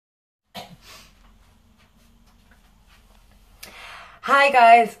Hi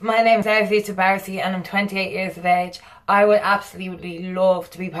guys, my name is Arezu Tabarsi and I'm 28 years of age. I would absolutely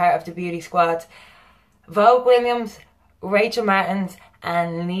love to be part of the Beauty Squad. Vogue Williams, Rachel Martins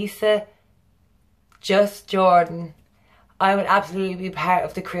and Lisa Just Jordan. I would absolutely be part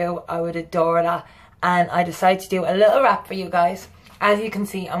of the crew. I would adore that. And I decided to do a little rap for you guys. As you can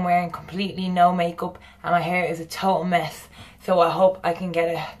see, I'm wearing completely no makeup and my hair is a total mess. So I hope I can get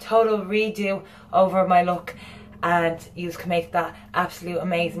a total redo over my look and you can make that absolute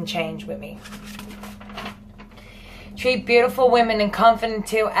amazing change with me. Three beautiful women and confident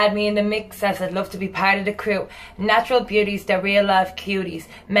too. Add me in the mix as I'd love to be part of the crew. Natural beauties, they're real life cuties.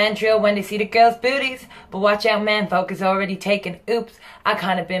 Men drill when they see the girls' booties. But watch out man, folk is already taken. Oops, I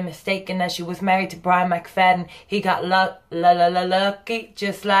kinda been mistaken as she was married to Brian McFadden. He got lucky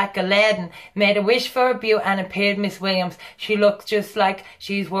just like Aladdin. Made a wish for a beaut and appeared Miss Williams. She looks just like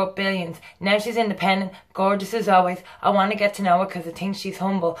she's worth billions. Now she's independent, gorgeous as always. I wanna get to know her cause I think she's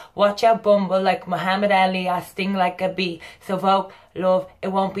humble. Watch out Bumble like Muhammad Ali, I sting like a bee. So Vogue, love, it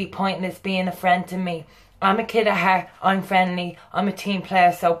won't be pointless being a friend to me. I'm a kid at heart, I'm friendly, I'm a team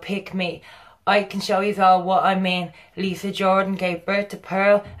player so pick me. I can show you all what I mean. Lisa Jordan gave birth to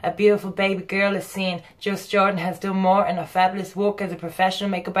Pearl, a beautiful baby girl is seen. Just Jordan has done more and a fabulous work as a professional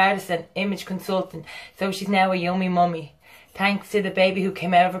makeup artist and image consultant. So she's now a yummy mummy. Thanks to the baby who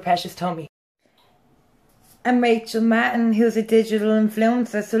came out of her precious tummy. I'm Rachel Martin, who's a digital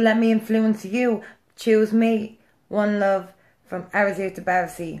influencer, so let me influence you. Choose me. One love from Arezu to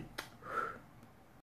Tabarsi.